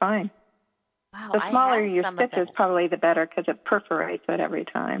works just fine. Wow, the smaller you stitch is probably the better, because it perforates it every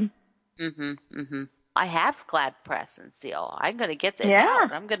time. Mm-hmm, mm-hmm. I have Glad Press and Seal. I'm going to get this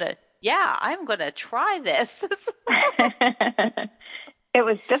out. I'm going to try this. It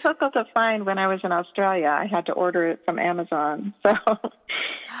was difficult to find when I was in Australia. I had to order it from Amazon. So,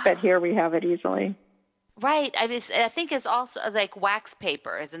 but here we have it easily. Right. I think it's also like wax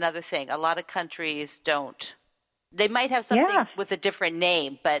paper is another thing. A lot of countries don't. They might have something with a different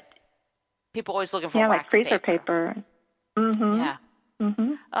name, but people are always looking for wax like freezer paper. Mm-hmm. Yeah.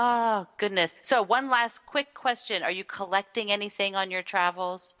 Mm-hmm. Oh, goodness. So one last quick question. Are you collecting anything on your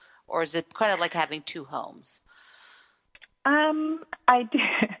travels, or is it kind of like having two homes? I do.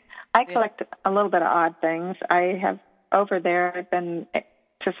 I collect a little bit of odd things. I have over there. I've been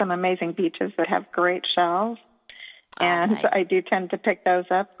to some amazing beaches that have great shells, and nice. I do tend to pick those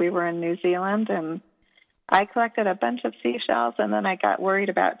up. We were in New Zealand, and I collected a bunch of seashells, and then I got worried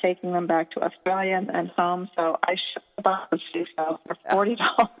about taking them back to Australia and home, so I shipped a box of seashells for $40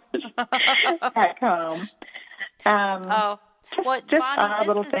 back home. Well, just Bonnie, odd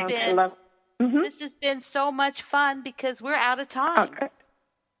little things I love. Mm-hmm. This has been so much fun because we're out of time. Okay.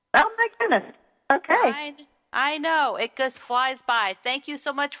 Oh, my goodness. Okay. I know. It just flies by. Thank you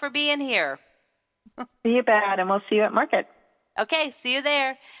so much for being here. See you, bad, and we'll see you at Market. Okay, see you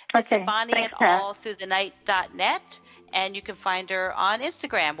there. Visit Bonnie at allthroughthenight.net, and you can find her on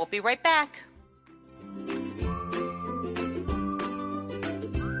Instagram. We'll be right back.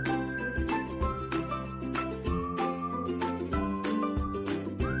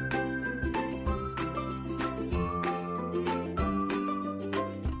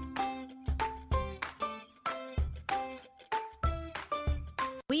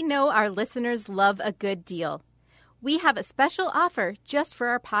 We know our listeners love a good deal. We have a special offer just for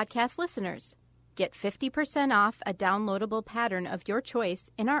our podcast listeners. Get 50% off a downloadable pattern of your choice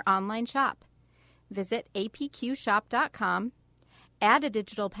in our online shop. Visit apqshop.com, add a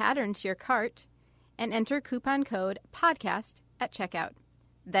digital pattern to your cart, and enter coupon code PODCAST at checkout.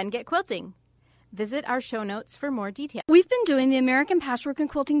 Then get quilting. Visit our show notes for more details. We've been doing the American Patchwork and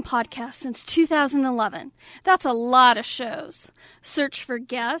Quilting podcast since 2011. That's a lot of shows. Search for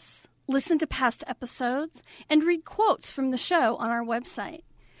guests, listen to past episodes, and read quotes from the show on our website.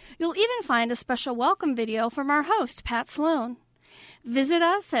 You'll even find a special welcome video from our host, Pat Sloan. Visit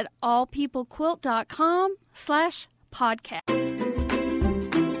us at allpeoplequilt.com/podcast.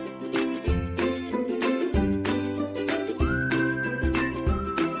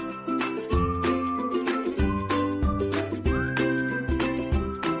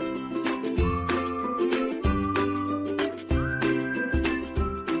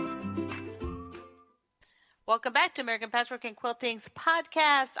 Welcome back to American Patchwork and Quilting's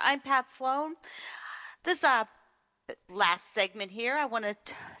podcast. I'm Pat Sloan. This last segment here, I want to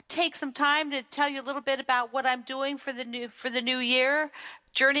take some time to tell you a little bit about what I'm doing for the new year,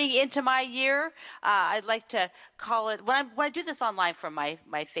 journeying into my year. I'd like to call it, when I do this online from my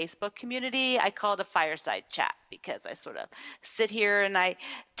Facebook community, I call it a fireside chat, because I sort of sit here and I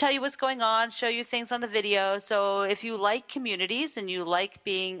tell you what's going on, show you things on the video. So if you like communities and you like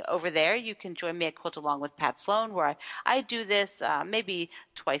being over there, you can join me at Quilt Along with Pat Sloan, where I do this maybe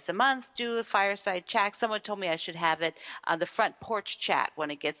twice a month, do a fireside chat. Someone told me I should have it on the front porch chat when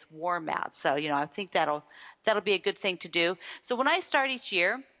it gets warm out. So, I think that'll be a good thing to do. So when I start each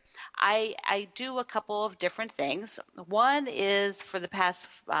year, I do a couple of different things. One is, for the past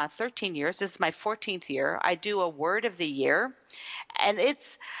 13 years, this is my 14th year, I do a word of the year. And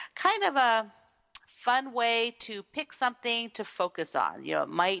it's kind of a fun way to pick something to focus on. It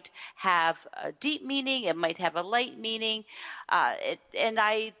might have a deep meaning, it might have a light meaning, and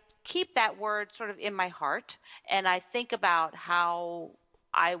I keep that word sort of in my heart, and I think about how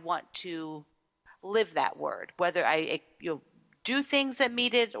I want to live that word, whether I do things that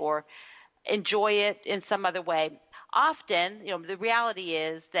meet it or enjoy it in some other way. Often, the reality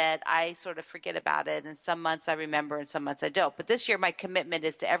is that I sort of forget about it, and some months I remember and some months I don't. But this year, my commitment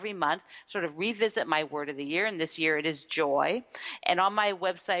is to every month sort of revisit my word of the year, and this year it is joy. And on my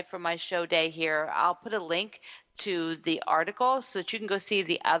website for my show day here, I'll put a link to the article so that you can go see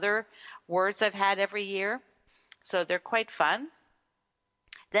the other words I've had every year. So they're quite fun.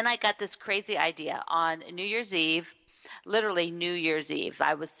 Then I got this crazy idea on New Year's Eve. Literally New Year's Eve.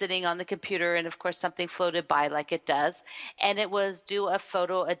 I was sitting on the computer, and of course something floated by like it does, and it was do a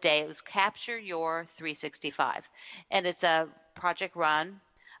photo a day. It was Capture Your 365, and it's a project run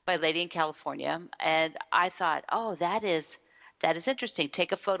by a lady in California. And I thought, oh, that is interesting.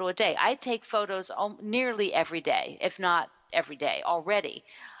 Take a photo a day. I take photos nearly every day, if not every day already.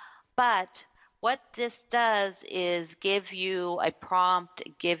 But what this does is give you a prompt,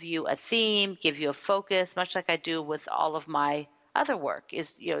 give you a theme, give you a focus, much like I do with all of my other work.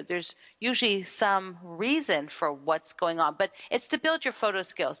 There's usually some reason for what's going on, but it's to build your photo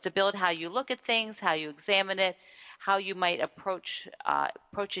skills, to build how you look at things, how you examine it, how you might approach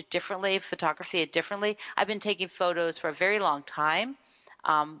it differently, photography it differently. I've been taking photos for a very long time.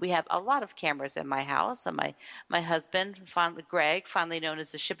 We have a lot of cameras in my house, and my husband, Greg, fondly known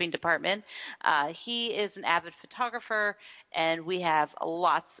as the shipping department, he is an avid photographer, and we have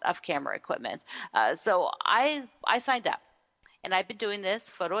lots of camera equipment. So I signed up, and I've been doing this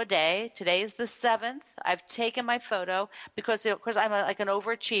photo a day. Today is the 7th. I've taken my photo because I'm like an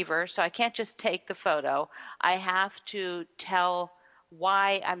overachiever, so I can't just take the photo. I have to tell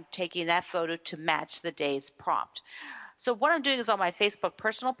why I'm taking that photo to match the day's prompt. So what I'm doing is on my Facebook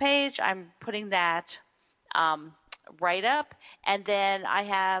personal page, I'm putting that right up, and then I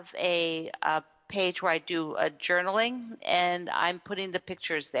have a page where I do a journaling, and I'm putting the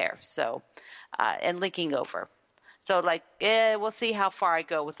pictures there, so and linking over. So we'll see how far I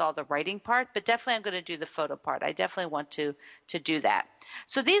go with all the writing part, but definitely I'm going to do the photo part. I definitely want to do that.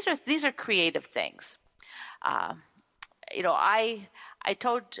 So these are creative things.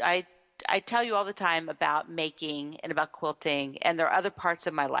 I tell you all the time about making and about quilting, and there are other parts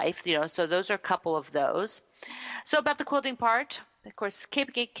of my life, so those are a couple of those. So about the quilting part, of course,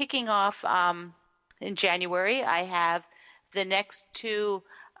 kicking off in January, I have the next 2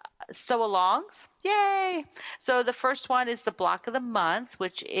 sew-alongs. Yay! So the first one is the block of the month,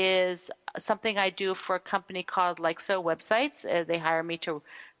 which is something I do for a company called Like Sew Websites. They hire me to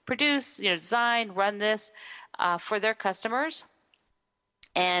produce, design, run this for their customers.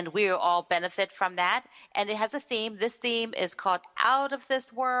 And we all benefit from that. And it has a theme. This theme is called Out of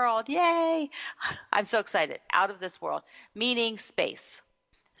This World. Yay! I'm so excited. Out of This World, meaning space.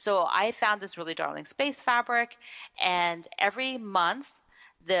 So I found this really darling space fabric, and every month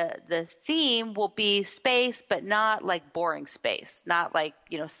the theme will be space, but not like boring space, not like,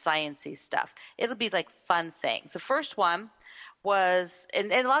 science-y stuff. It'll be like fun things. The first one was,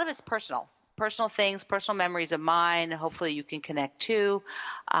 and a lot of it's personal things, personal memories of mine. Hopefully you can connect to.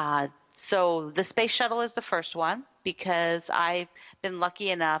 So the space shuttle is the first one because I've been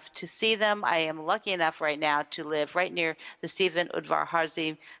lucky enough to see them. I am lucky enough right now to live right near the Stephen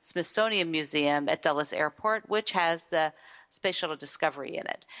Udvar-Hazy Smithsonian Museum at Dulles Airport, which has the Space Shuttle Discovery in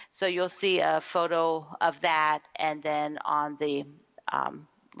it. So you'll see a photo of that, and then on the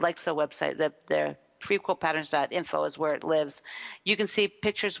Like Sew website, the freequiltpatterns.info is where it lives. You can see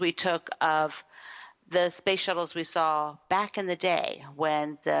pictures we took of the space shuttles we saw back in the day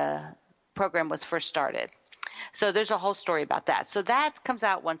when the program was first started. So there's a whole story about that. So that comes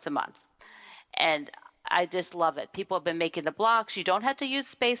out once a month, and I just love it. People have been making the blocks. You don't have to use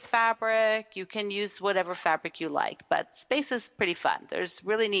space fabric. You can use whatever fabric you like, but space is pretty fun. There's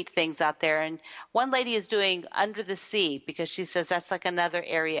really neat things out there. And one lady is doing Under the Sea because she says that's like another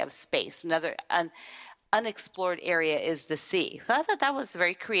area of space. Another unexplored area is the sea. So I thought that was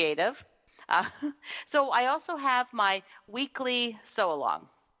very creative. So I also have my weekly sew-along.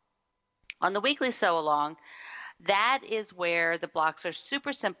 On the weekly sew-along, that is where the blocks are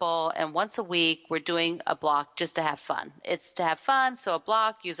super simple, and once a week we're doing a block just to have fun. It's to have fun, so a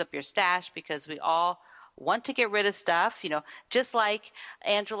block, use up your stash because we all want to get rid of stuff, just like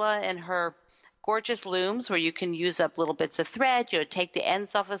Angela and her gorgeous looms where you can use up little bits of thread, take the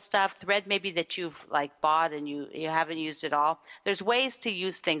ends off of stuff, thread maybe that you've bought and you haven't used it all. There's ways to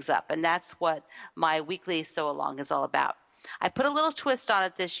use things up, and that's what my weekly sew-along is all about. I put a little twist on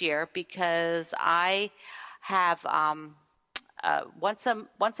it this year because I have once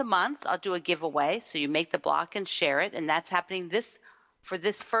a month I'll do a giveaway. So you make the block and share it, and that's happening for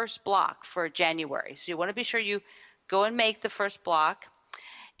this first block for January. So you want to be sure you go and make the first block.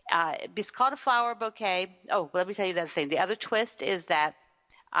 It's called a flower bouquet. Oh, let me tell you the other thing. The other twist is that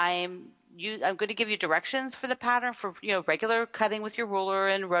I'm going to give you directions for the pattern for regular cutting with your ruler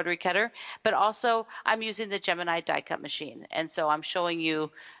and rotary cutter, but also I'm using the Gemini die cut machine, and so I'm showing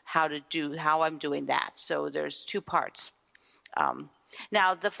you how I'm doing that. So there's two parts.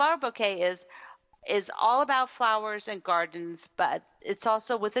 Now the flower bouquet is all about flowers and gardens, but it's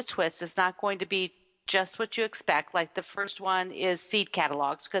also with a twist. It's not going to be just what you expect. Like the first one is seed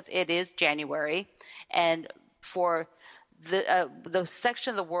catalogs because it is January, and for the section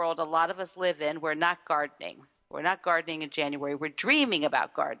of the world a lot of us live in, we're not gardening. We're not gardening in January. We're dreaming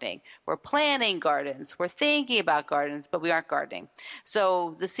about gardening. We're planning gardens. We're thinking about gardens, but we aren't gardening.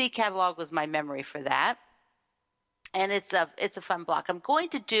 So the seed catalog was my memory for that. And it's a fun block. I'm going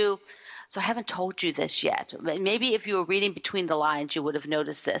to do – so I haven't told you this yet. Maybe if you were reading between the lines, you would have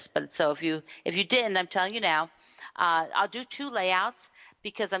noticed this. But so if you didn't, I'm telling you now, I'll do two layouts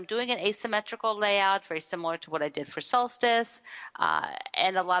because I'm doing an asymmetrical layout, very similar to what I did for Solstice.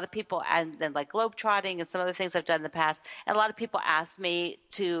 And a lot of people – and then like globetrotting and some other things I've done in the past. And a lot of people ask me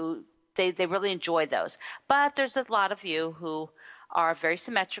to – they really enjoy those. But there's a lot of you who are very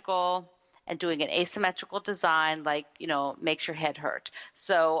symmetrical – and doing an asymmetrical design, like, makes your head hurt.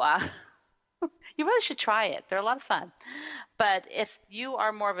 So you really should try it. They're a lot of fun. But if you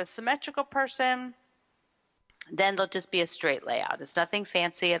are more of a symmetrical person, then they'll just be a straight layout. It's nothing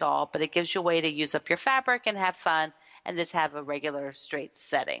fancy at all, but it gives you a way to use up your fabric and have fun and just have a regular straight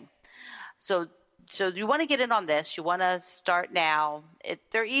setting. So you want to get in on this. You want to start now.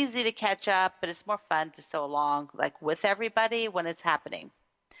 They're easy to catch up, but it's more fun to sew along, like with everybody when it's happening.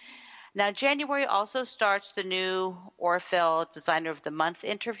 Now, January also starts the new Aurifil Designer of the Month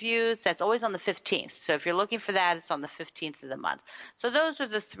interviews. That's always on the 15th. So if you're looking for that, it's on the 15th of the month. So those are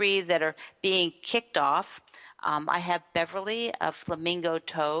the three that are being kicked off. I have Beverly of Flamingo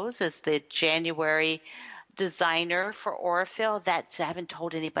Toes as the January designer for Aurifil. I haven't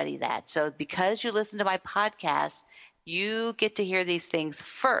told anybody that. So because you listen to my podcast, you get to hear these things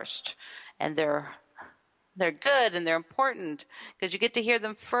first. And they're good and they're important because you get to hear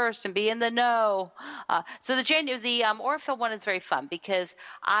them first and be in the know. So the Aurifil one is very fun because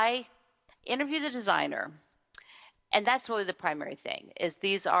I interview the designer, and that's really the primary thing. Is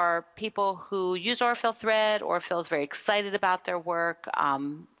these are people who use Aurifil thread. Aurifil is very excited about their work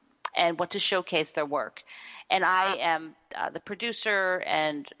and want to showcase their work, and I am the producer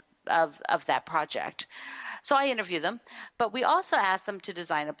and of that project. So I interview them, but we also ask them to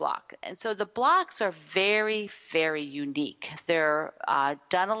design a block. And so the blocks are very, very unique. They're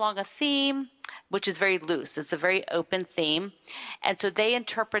done along a theme, which is very loose. It's a very open theme. And so they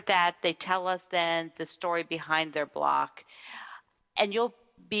interpret that. They tell us then the story behind their block. And you'll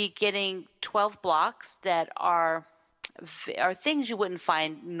be getting 12 blocks that are things you wouldn't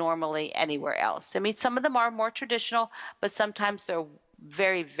find normally anywhere else. I mean, some of them are more traditional, but sometimes they're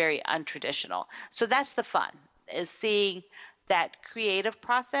very, very untraditional. So that's the fun, is seeing that creative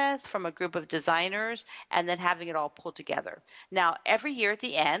process from a group of designers and then having it all pulled together. Now, every year at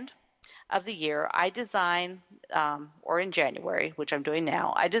the end of the year, I design, or in January, which I'm doing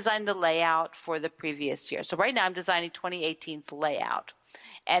now, I design the layout for the previous year. So right now I'm designing 2018's layout.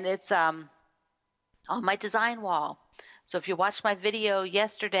 And it's on my design wall. So if you watched my video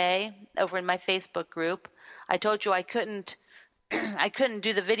yesterday over in my Facebook group, I told you I couldn't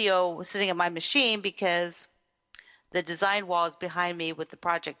do the video sitting at my machine because the design wall is behind me with the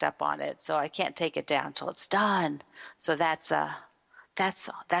project up on it, so I can't take it down till it's done. So that's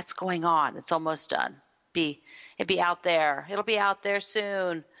going on. It's almost done. It'd be out there. It'll be out there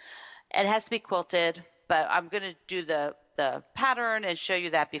soon. It has to be quilted, but I'm going to do the pattern and show you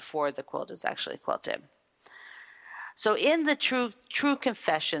that before the quilt is actually quilted. So in the true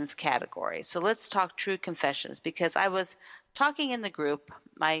confessions category, so let's talk true confessions, because I was talking in the group,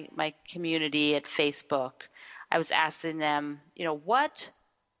 my community at Facebook. I was asking them,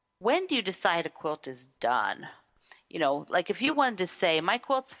 when do you decide a quilt is done? Like if you wanted to say, my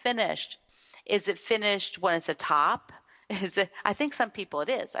quilt's finished, is it finished when it's a top? I think some people it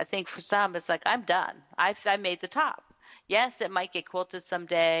is. I think for some it's like, I'm done. I made the top. Yes, it might get quilted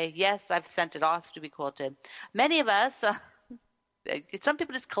someday. Yes, I've sent it off to be quilted. Many of us, some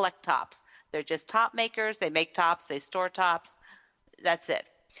people just collect tops. They're just top makers. They make tops. They store tops. That's it.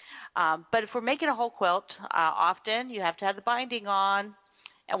 But if we're making a whole quilt, often you have to have the binding on.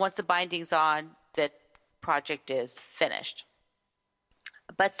 And once the binding's on, that project is finished.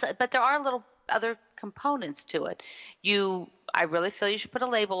 But there are little other components to it. I really feel you should put a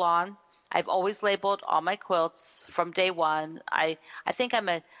label on. I've always labeled all my quilts from day one. I think I'm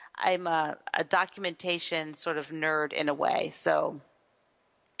a documentation sort of nerd in a way. So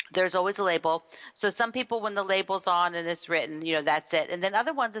there's always a label. So some people, when the label's on and it's written, that's it. And then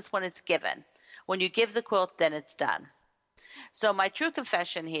other ones, it's when it's given. When you give the quilt, then it's done. So my true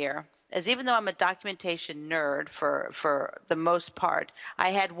confession here is, even though I'm a documentation nerd for the most part,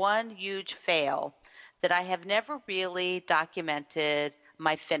 I had one huge fail that I have never really documented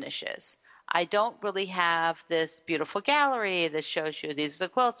my finishes. I don't really have this beautiful gallery that shows you these are the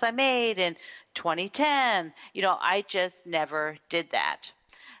quilts I made in 2010. I just never did that.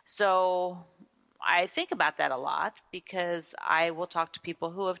 So I think about that a lot, because I will talk to people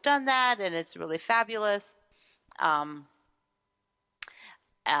who have done that, and it's really fabulous. I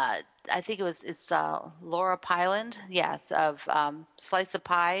think it's Laura Pyland. Yeah, it's of Slice of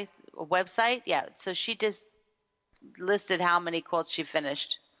Pie website. Yeah, so she just listed how many quilts she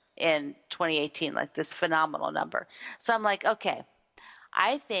finished in 2018, like this phenomenal number. So I'm like, okay,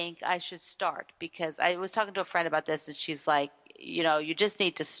 I think I should start, because I was talking to a friend about this, and she's like, you just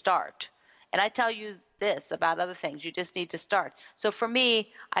need to start. And I tell you this about other things, you just need to start. So for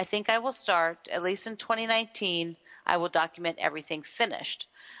me, I think I will start, at least in 2019, I will document everything finished.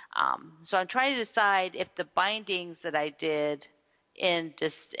 So I'm trying to decide if the bindings that I did in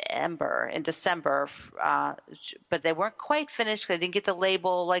December, but they weren't quite finished because I didn't get the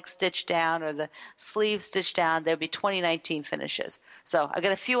label stitched down or the sleeve stitched down. They'll be 2019 finishes. So I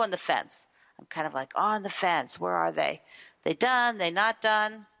got a few on the fence. I'm kind of on the fence. Where are they? They done? They not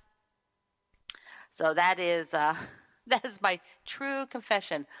done? So that is my true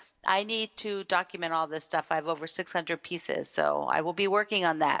confession. I need to document all this stuff. I have over 600 pieces, so I will be working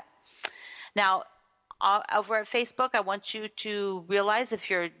on that. Now, over at Facebook, I want you to realize,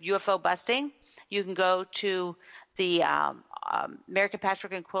 if you're UFO busting, you can go to the American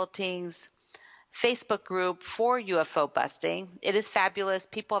Patchwork and Quilting's Facebook group for UFO busting. It is fabulous.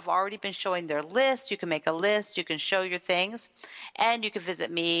 People have already been showing their lists. You can make a list. You can show your things. And you can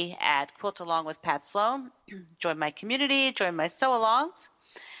visit me at Quilt Along with Pat Sloan. Join my community. Join my sew-alongs.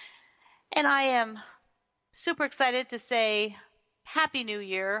 And I am super excited to say Happy New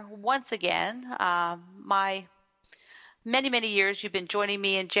Year once again. My many, many years you've been joining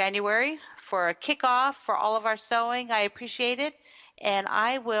me in January for a kickoff for all of our sewing. I appreciate it. And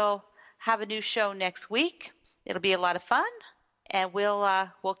I will have a new show next week. It'll be a lot of fun, and we'll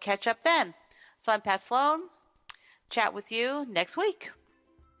catch up then. So I'm Pat Sloan. Chat with you next week.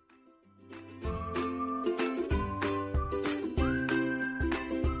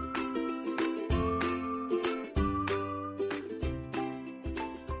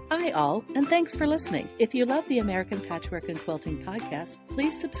 Hi all, and thanks for listening. If you love the American Patchwork and Quilting podcast,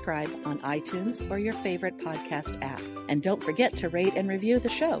 please subscribe on iTunes or your favorite podcast app. And don't forget to rate and review the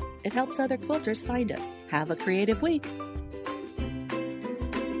show. It helps other quilters find us. Have a creative week.